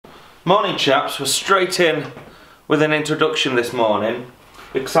Morning chaps, we're straight in with an introduction this morning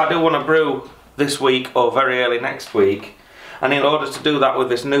because I do want to brew this week or very early next week, and in order to do that with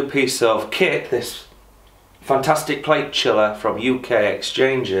this new piece of kit, this fantastic plate chiller from UK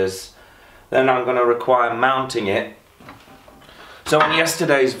Exchanges, then I'm going to require mounting it. So in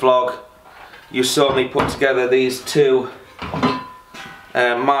yesterday's vlog you saw me put together these two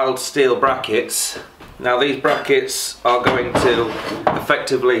mild steel brackets. Now these brackets are going to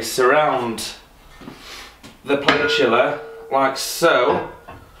effectively surround the plate chiller like so,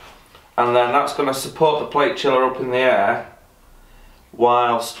 and then that's going to support the plate chiller up in the air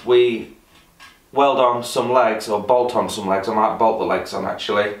whilst we weld on some legs, or bolt on some legs. I might bolt the legs on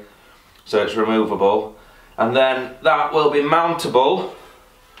actually, so it's removable, and then that will be mountable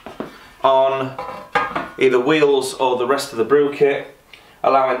on either wheels or the rest of the brew kit,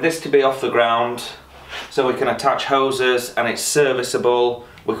 allowing this to be off the ground so we can attach hoses and it's serviceable.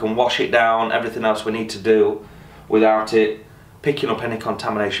 We can wash it down, everything else we need to do without it picking up any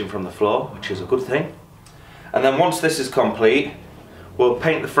contamination from the floor, which is a good thing. And then once this is complete, we'll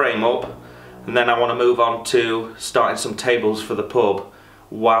paint the frame up, and then I want to move on to starting some tables for the pub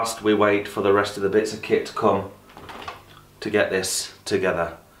whilst we wait for the rest of the bits of kit to come to get this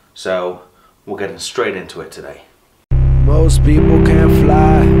together. So we're getting straight into it today. Most people can't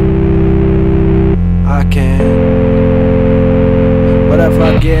fly, I can. But if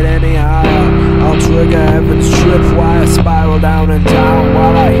I get any higher, I'll trigger heaven's tripwire, spiral down and down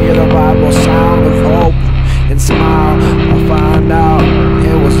while I hear the Bible sound of hope and smile. I'll find out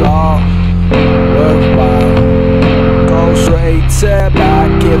it was all worthwhile. Go straight to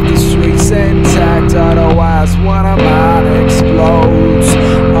back, keep the streets intact, otherwise one of mine explodes.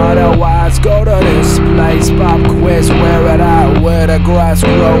 Otherwise go to this place, pop quiz, wear it out, where the grass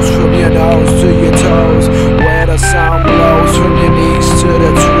grows from your nose to your toes, where the sound blows from your knees to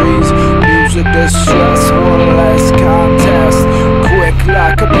the trees. Music distress, one less contest, quick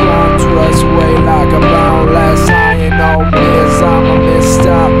like a plunderous, way like a boundless. I ain't no miss, I'm a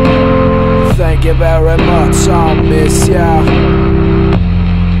misstep. Thank you very much, I'll miss ya.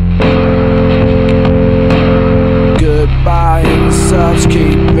 Goodbye and such,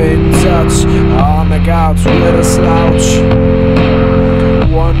 keep in touch. On the couch with a slouch.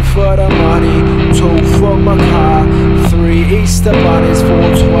 1 for the money, 2 for my car, 3 Easter bunnies, 4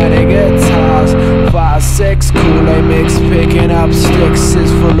 20 guitars, 5 6 Kool-Aid mix, picking up sticks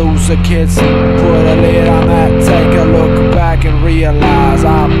is for loser kids. Put a lid on that, take a look back and realize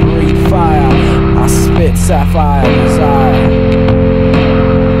I breathe fire, I spit sapphire desire.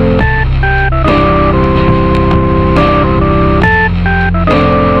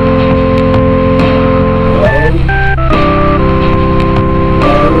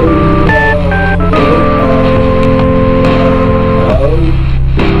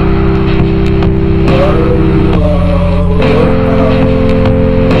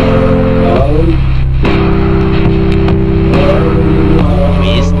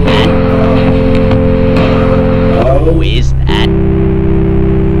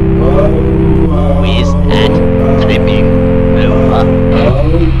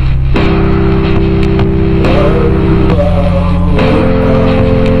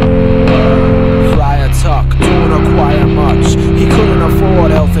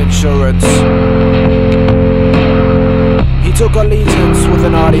 Took allegiance with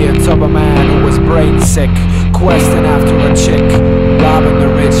an audience of a man who was brain sick, questing after a chick, robbing the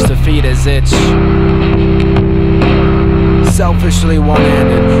rich to feed his itch. Selfishly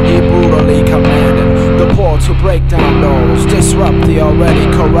one-handed, he brutally commanded the poor to break down doors, disrupt the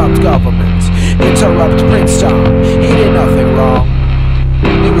already corrupt government, interrupt Prince John. He did nothing wrong,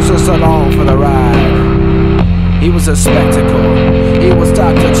 he was just along for the ride. He was a spectacle, he was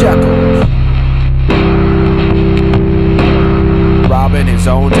Dr. Jekyll, robbing his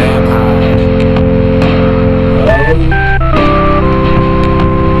own damn hide.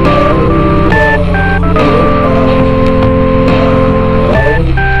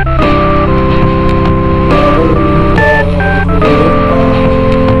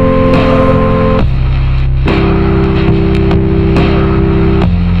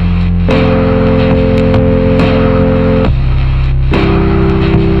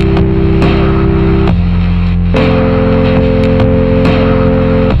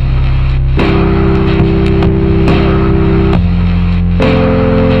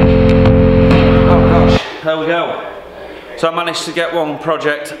 There we go. So I managed to get one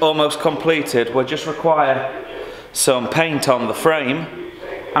project almost completed. We just require some paint on the frame,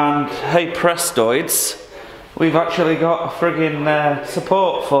 and hey prestoids, we've actually got a friggin'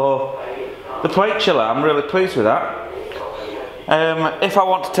 support for the plate chiller. I'm really pleased with that. If I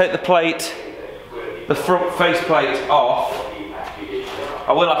want to take the plate, the front face plate off,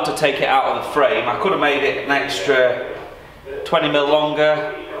 I will have to take it out of the frame. I could have made it an extra 20mm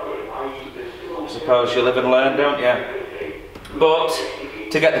longer. I suppose you live and learn, don't you? But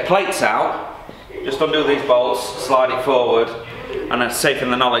to get the plates out, just undo these bolts, slide it forward, and it's safe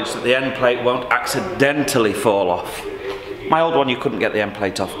in the knowledge that the end plate won't accidentally fall off. My old one you couldn't get the end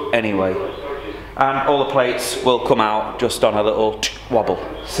plate off anyway. And all the plates will come out just on a little wobble.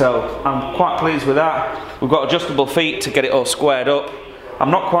 So I'm quite pleased with that. We've got adjustable feet to get it all squared up.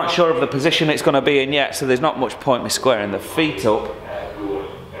 I'm not quite sure of the position it's going to be in yet, so there's not much point me squaring the feet up.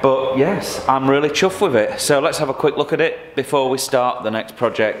 But yes, I'm really chuffed with it. So let's have a quick look at it before we start the next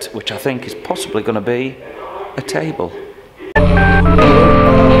project, which I think is possibly going to be a table.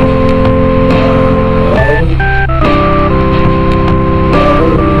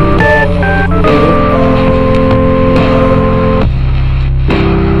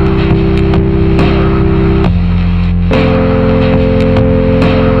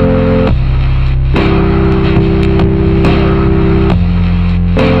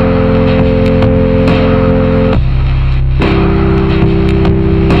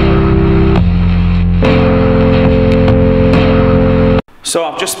 So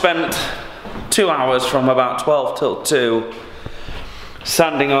I've just spent 2 hours from about 12 till 2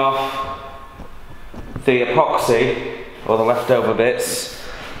 sanding off the epoxy, or the leftover bits.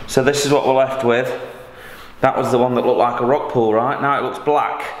 So this is what we're left with. That was the one that looked like a rock pool, right? Now it looks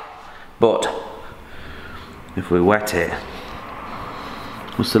black. But if we wet it,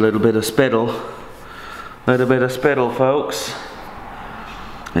 just a little bit of spittle, folks,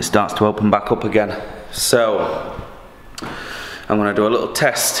 it starts to open back up again. So I'm going to do a little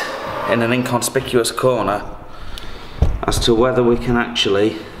test in an inconspicuous corner as to whether we can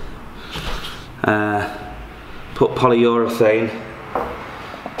actually put polyurethane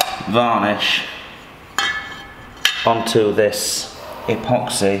varnish onto this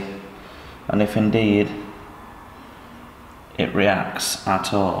epoxy, and if indeed it reacts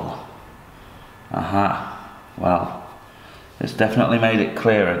at all. Well, it's definitely made it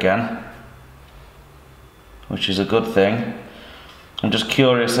clear again, which is a good thing. I'm just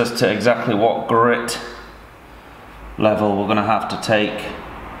curious as to exactly what grit level we're going to have to take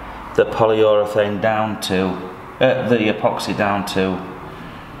the polyurethane down to, the epoxy down to,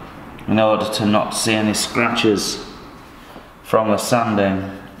 in order to not see any scratches from the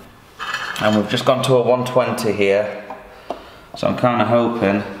sanding. And we've just gone to a 120 here, so I'm kind of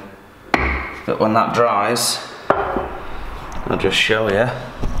hoping that when that dries, I'll just show you,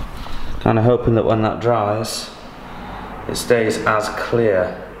 kind of hoping that when that dries, it stays as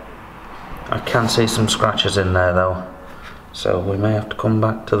clear. I can see some scratches in there though, so we may have to come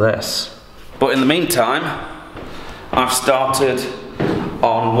back to this. But in the meantime, I've started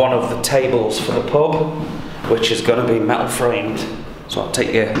on one of the tables for the pub, which is going to be metal framed. So I'll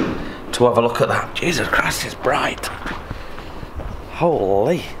take you to have a look at that. Jesus Christ, it's bright.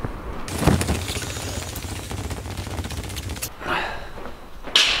 Holy.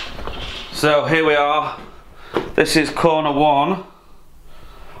 So here we are. This is corner 1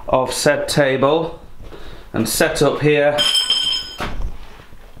 of said table, and set up here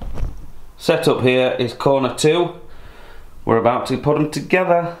is corner 2. We're about to put them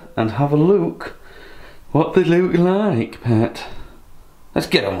together and have a look what they look like, pet. Let's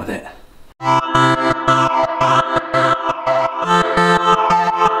get on with it.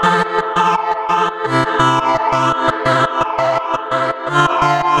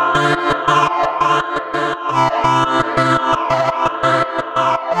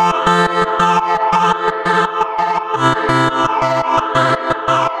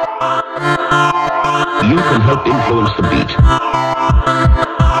 You can help influence the beat.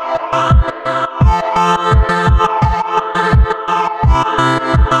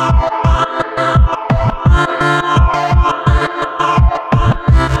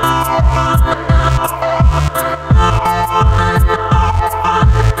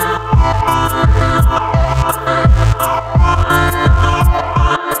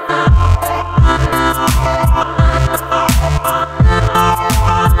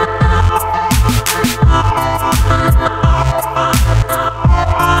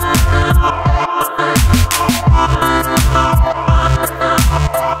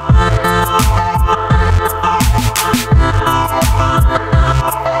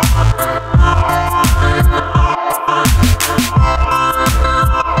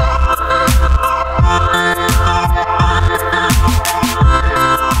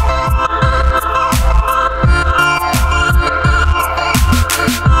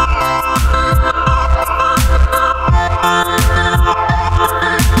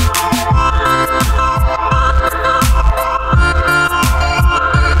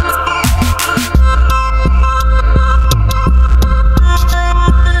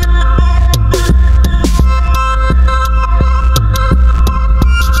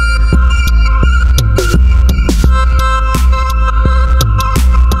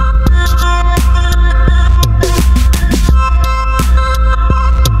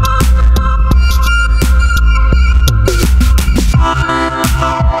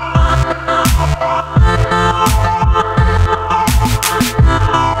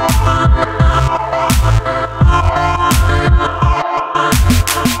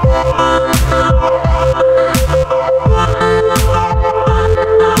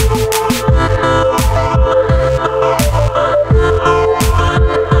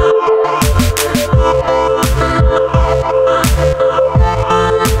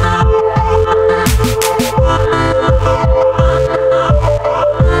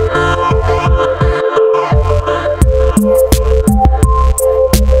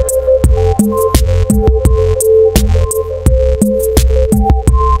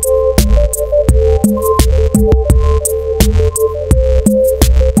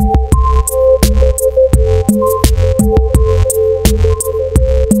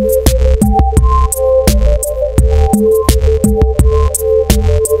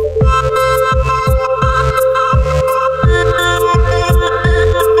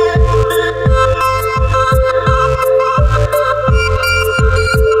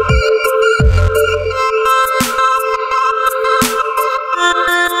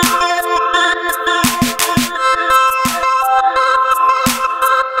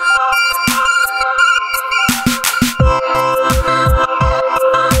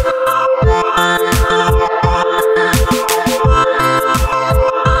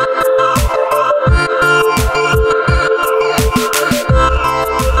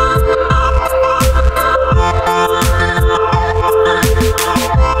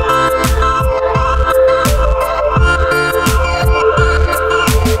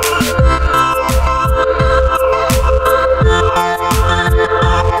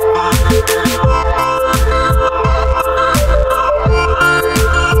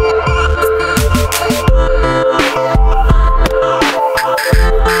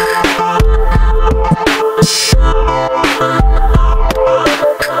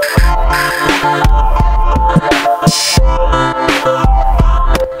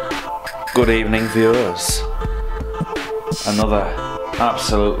 Good evening, viewers. Another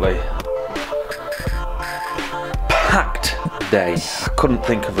absolutely packed day. I couldn't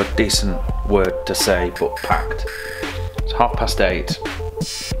think of a decent word to say, but packed. It's 8:30.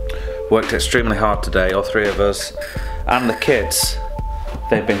 Worked extremely hard today, all three of us, and the kids.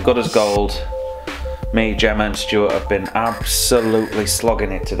 They've been good as gold. Me, Gemma and Stuart have been absolutely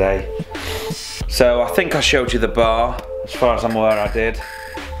slogging it today. So I think I showed you the bar, as far as I'm aware I did.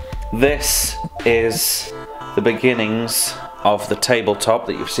 This is the beginnings of the tabletop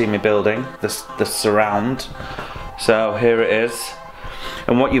that you've seen me building, the surround. So here it is.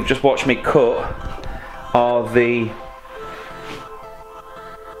 And what you've just watched me cut are the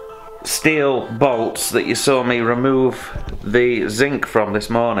steel bolts that you saw me remove the zinc from this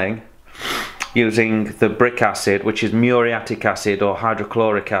morning using the brick acid, which is muriatic acid or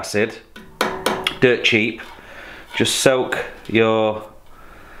hydrochloric acid. Dirt cheap. Just soak your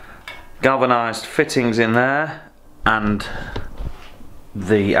galvanized fittings in there and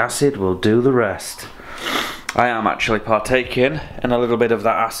the acid will do the rest. I am actually partaking in a little bit of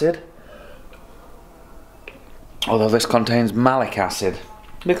that acid, although this contains malic acid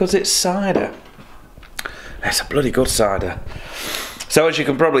because it's cider. It's a bloody good cider. So as you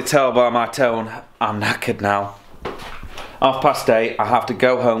can probably tell by my tone, I'm knackered now. 8:30, I have to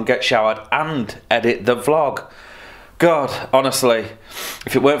go home, get showered and edit the vlog. God, honestly,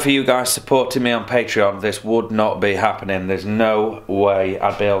 if it weren't for you guys supporting me on Patreon, this would not be happening. There's no way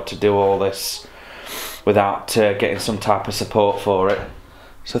I'd be able to do all this without getting some type of support for it.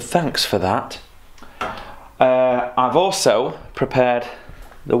 So thanks for that. I've also prepared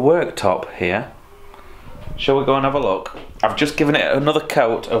the worktop here. Shall we go and have a look? I've just given it another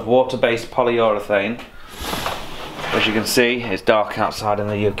coat of water-based polyurethane. As you can see, it's dark outside in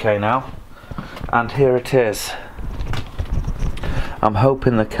the UK now. And here it is. I'm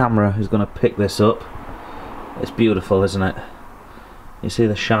hoping the camera is going to pick this up. It's beautiful, isn't it? You see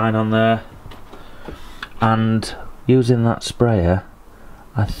the shine on there? And using that sprayer,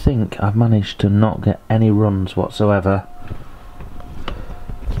 I think I've managed to not get any runs whatsoever.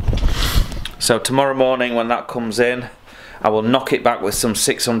 So tomorrow morning when that comes in, I will knock it back with some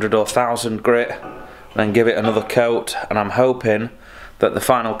 600 or 1000 grit, then give it another coat, and I'm hoping that the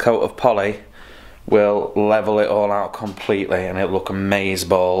final coat of poly will level it all out completely and it'll look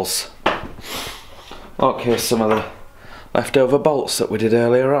amazeballs. Look, here's some of the leftover bolts that we did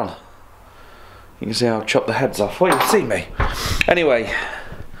earlier on. You can see how I've chopped the heads off. Well, you see me. Anyway,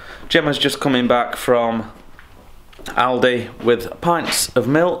 Gemma's just coming back from Aldi with pints of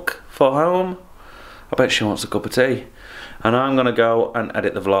milk for home. I bet she wants a cup of tea. And I'm gonna go and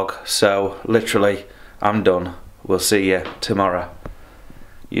edit the vlog. So literally, I'm done. We'll see you tomorrow.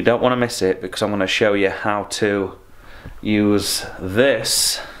 You don't want to miss it because I'm going to show you how to use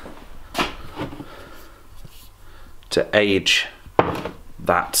this to age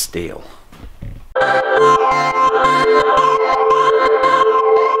that steel.